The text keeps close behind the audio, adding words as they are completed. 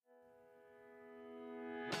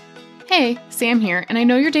Hey, Sam here, and I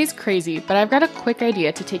know your day's crazy, but I've got a quick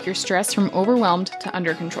idea to take your stress from overwhelmed to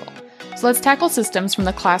under control. So let's tackle systems from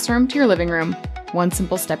the classroom to your living room, one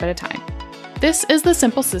simple step at a time. This is the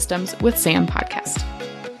Simple Systems with Sam podcast.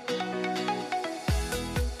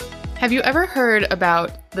 Have you ever heard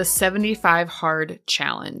about the 75 Hard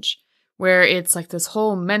Challenge, where it's like this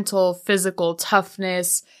whole mental, physical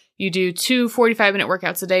toughness? You do 2 45-minute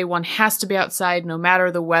workouts a day. One has to be outside no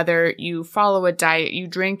matter the weather. You follow a diet. You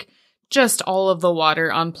drink just all of the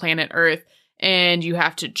water on planet Earth. And you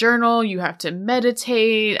have to journal. You have to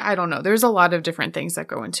meditate. I don't know. There's a lot of different things that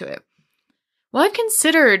go into it. Well, I've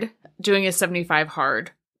considered doing a 75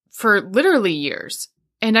 hard for literally years.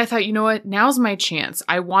 And I thought, you know what? Now's my chance.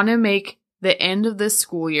 I want to make the end of this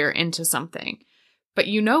school year into something. But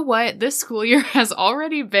you know what? This school year has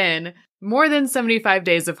already been more than 75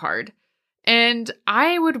 days of hard. And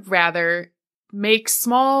I would rather make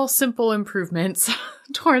small, simple improvements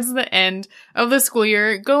towards the end of the school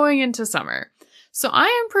year going into summer. So I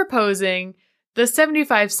am proposing the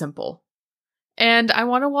 75 Simple. And I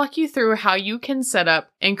want to walk you through how you can set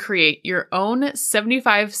up and create your own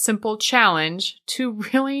 75 Simple challenge to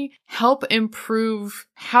really help improve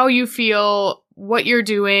how you feel, what you're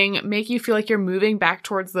doing, make you feel like you're moving back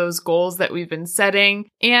towards those goals that we've been setting,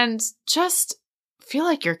 and just feel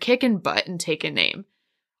like you're kicking butt and taking name,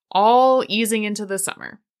 all easing into the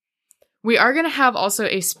summer. We are going to have also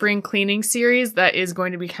a spring cleaning series that is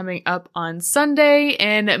going to be coming up on Sunday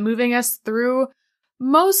and moving us through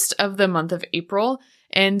most of the month of April.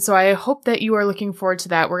 And so I hope that you are looking forward to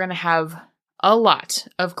that. We're going to have a lot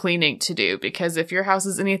of cleaning to do because if your house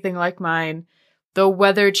is anything like mine, the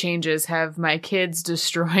weather changes have my kids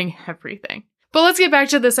destroying everything. But let's get back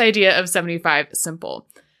to this idea of 75 Simple.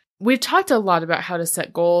 We've talked a lot about how to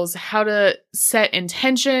set goals, how to set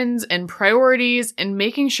intentions and priorities, and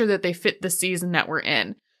making sure that they fit the season that we're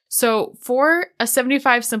in. So for a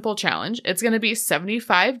 75 Simple challenge, it's going to be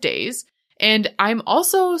 75 days. And I'm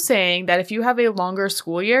also saying that if you have a longer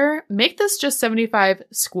school year, make this just 75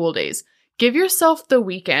 school days. Give yourself the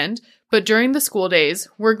weekend, but during the school days,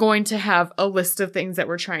 we're going to have a list of things that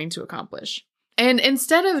we're trying to accomplish. And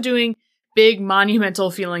instead of doing big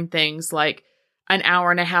monumental feeling things like an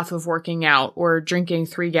hour and a half of working out or drinking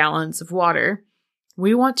 3 gallons of water,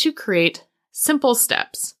 we want to create simple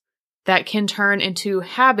steps that can turn into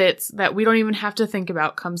habits that we don't even have to think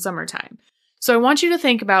about come summertime. So I want you to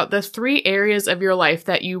think about the 3 areas of your life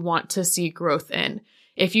that you want to see growth in.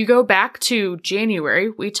 If you go back to January,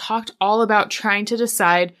 we talked all about trying to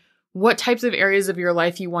decide what types of areas of your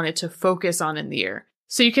life you wanted to focus on in the year.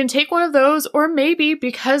 So you can take one of those, or maybe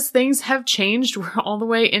because things have changed, we're all the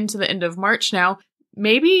way into the end of March now,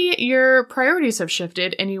 maybe your priorities have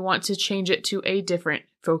shifted and you want to change it to a different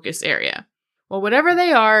focus area. Well, whatever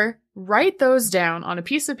they are, write those down on a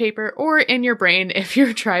piece of paper or in your brain if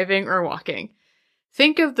you're driving or walking.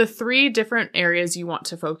 Think of the 3 different areas you want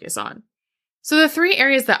to focus on. So the 3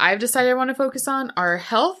 areas that I've decided I want to focus on are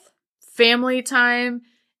health, family time,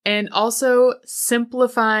 and also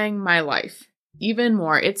simplifying my life even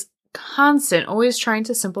more. It's constant, always trying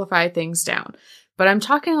to simplify things down. But I'm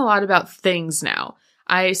talking a lot about things now.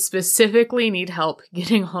 I specifically need help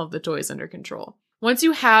getting all of the toys under control. Once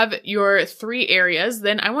you have your 3 areas,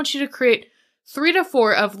 then I want you to create 3 to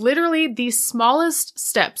 4 of literally the smallest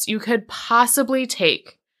steps you could possibly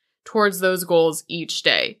take towards those goals each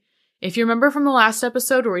day. If you remember from the last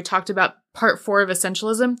episode where we talked about part 4 of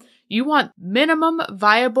essentialism, you want minimum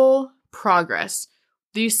viable progress.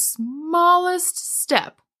 The smallest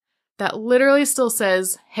step that literally still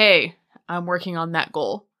says, hey, I'm working on that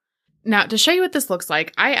goal. Now, to show you what this looks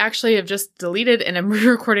like, I actually have just deleted and I'm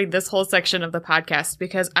re-recording this whole section of the podcast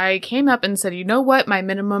because I came up and said, you know what my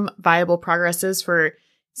minimum viable progress is for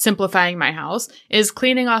simplifying my house is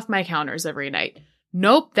cleaning off my counters every night.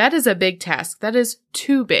 Nope, that is a big task. That is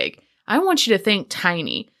too big. I want you to think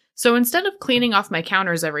tiny. So instead of cleaning off my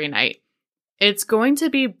counters every night, it's going to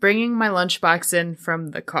be bringing my lunchbox in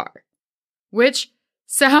from the car, which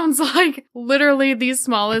sounds like literally the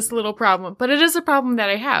smallest little problem, but it is a problem that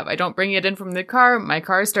I have. I don't bring it in from the car. My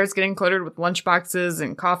car starts getting cluttered with lunchboxes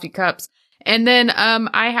and coffee cups. And then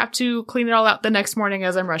I have to clean it all out the next morning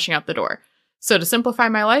as I'm rushing out the door. So to simplify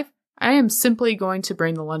my life, I am simply going to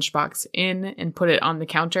bring the lunchbox in and put it on the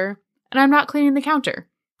counter. And I'm not cleaning the counter.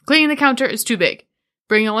 Cleaning the counter is too big.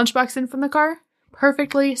 Bringing a lunchbox in from the car,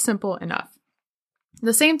 perfectly simple enough.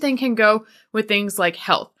 The same thing can go with things like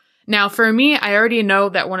health. Now, for me, I already know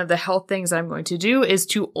that one of the health things I'm going to do is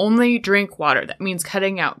to only drink water. That means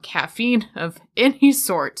cutting out caffeine of any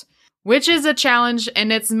sort, which is a challenge,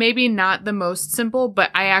 and it's maybe not the most simple, but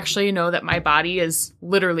I actually know that my body is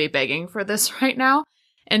literally begging for this right now.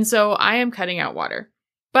 And so I am cutting out water.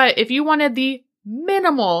 But if you wanted the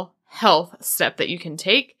minimal health step that you can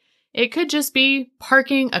take, it could just be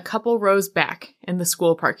parking a couple rows back in the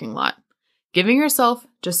school parking lot, giving yourself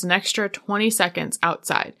just an extra 20 seconds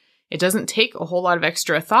outside. It doesn't take a whole lot of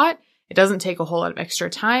extra thought. It doesn't take a whole lot of extra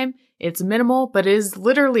time. It's minimal, but it is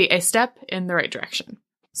literally a step in the right direction.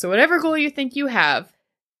 So whatever goal you think you have,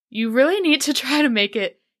 you really need to try to make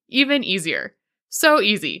it even easier. So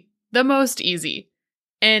easy. The most easy.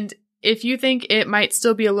 And if you think it might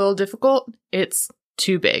still be a little difficult, it's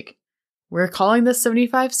too big. We're calling this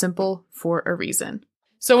 75 simple for a reason.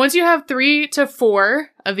 So once you have 3 to 4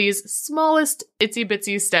 of these smallest itsy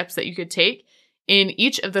bitsy steps that you could take in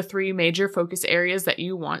each of the 3 major focus areas that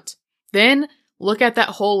you want, then look at that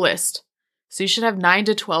whole list. So you should have 9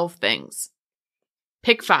 to 12 things.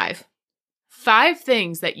 Pick 5. 5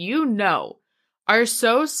 things that you know are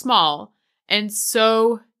so small and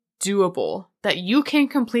so doable that you can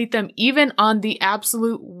complete them even on the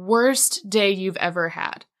absolute worst day you've ever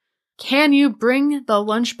had. Can you bring the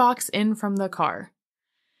lunchbox in from the car?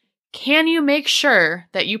 Can you make sure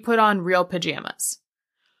that you put on real pajamas?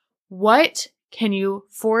 What can you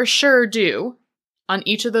for sure do on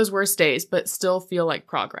each of those worst days but still feel like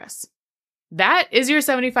progress? That is your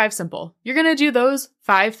 75 simple. You're going to do those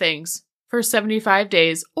 5 things for 75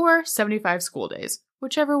 days or 75 school days,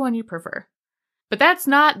 whichever one you prefer. But that's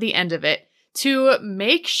not the end of it. To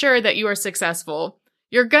make sure that you are successful,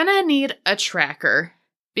 you're going to need a tracker,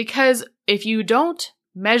 because if you don't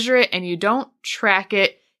measure it and you don't track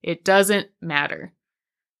it, it doesn't matter.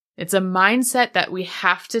 It's a mindset that we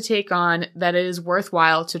have to take on that it is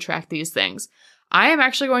worthwhile to track these things. I am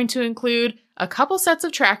actually going to include a couple sets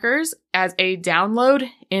of trackers as a download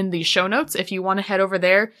in the show notes. If you want to head over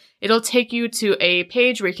there, it'll take you to a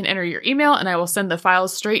page where you can enter your email and I will send the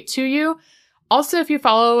files straight to you. Also, if you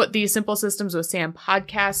follow the Simple Systems with Sam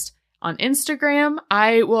podcast on Instagram,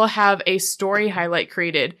 I will have a story highlight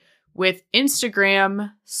created with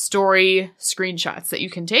Instagram story screenshots that you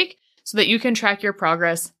can take so that you can track your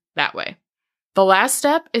progress that way. The last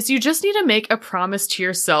step is you just need to make a promise to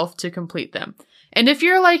yourself to complete them. And if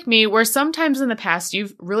you're like me, where sometimes in the past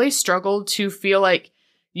you've really struggled to feel like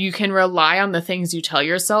you can rely on the things you tell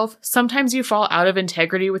yourself, sometimes you fall out of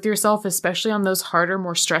integrity with yourself, especially on those harder,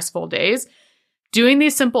 more stressful days. Doing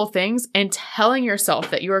these simple things and telling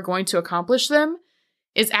yourself that you are going to accomplish them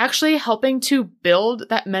is actually helping to build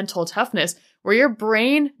that mental toughness where your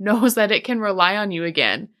brain knows that it can rely on you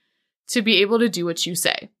again to be able to do what you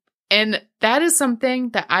say. And that is something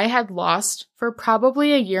that I had lost for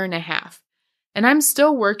probably a year and a half. And I'm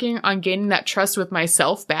still working on gaining that trust with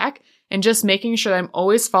myself back and just making sure that I'm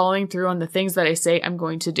always following through on the things that I say I'm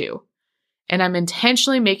going to do. And I'm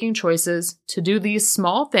intentionally making choices to do these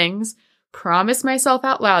small things, promise myself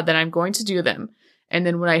out loud that I'm going to do them. And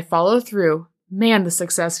then when I follow through, man, the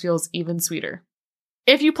success feels even sweeter.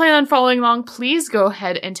 If you plan on following along, please go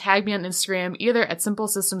ahead and tag me on Instagram, either at Simple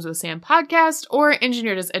Systems with Sam podcast or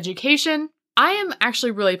Engineer Does Education. I am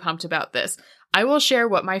actually really pumped about this. I will share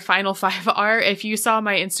what my final 5 are. If you saw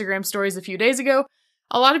my Instagram stories a few days ago,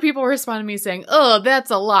 a lot of people responded to me saying, "Oh, that's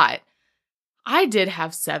a lot." I did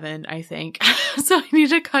have 7, I think. So I need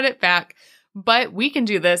to cut it back. But we can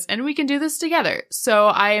do this, and we can do this together. So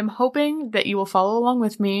I am hoping that you will follow along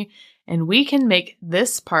with me, and we can make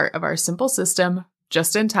this part of our simple system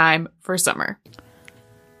just in time for summer.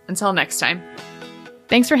 Until next time.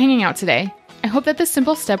 Thanks for hanging out today. I hope that this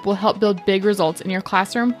simple step will help build big results in your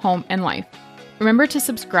classroom, home, and life. Remember to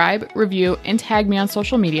subscribe, review, and tag me on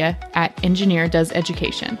social media at Engineer Does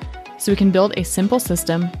Education so we can build a simple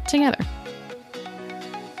system together.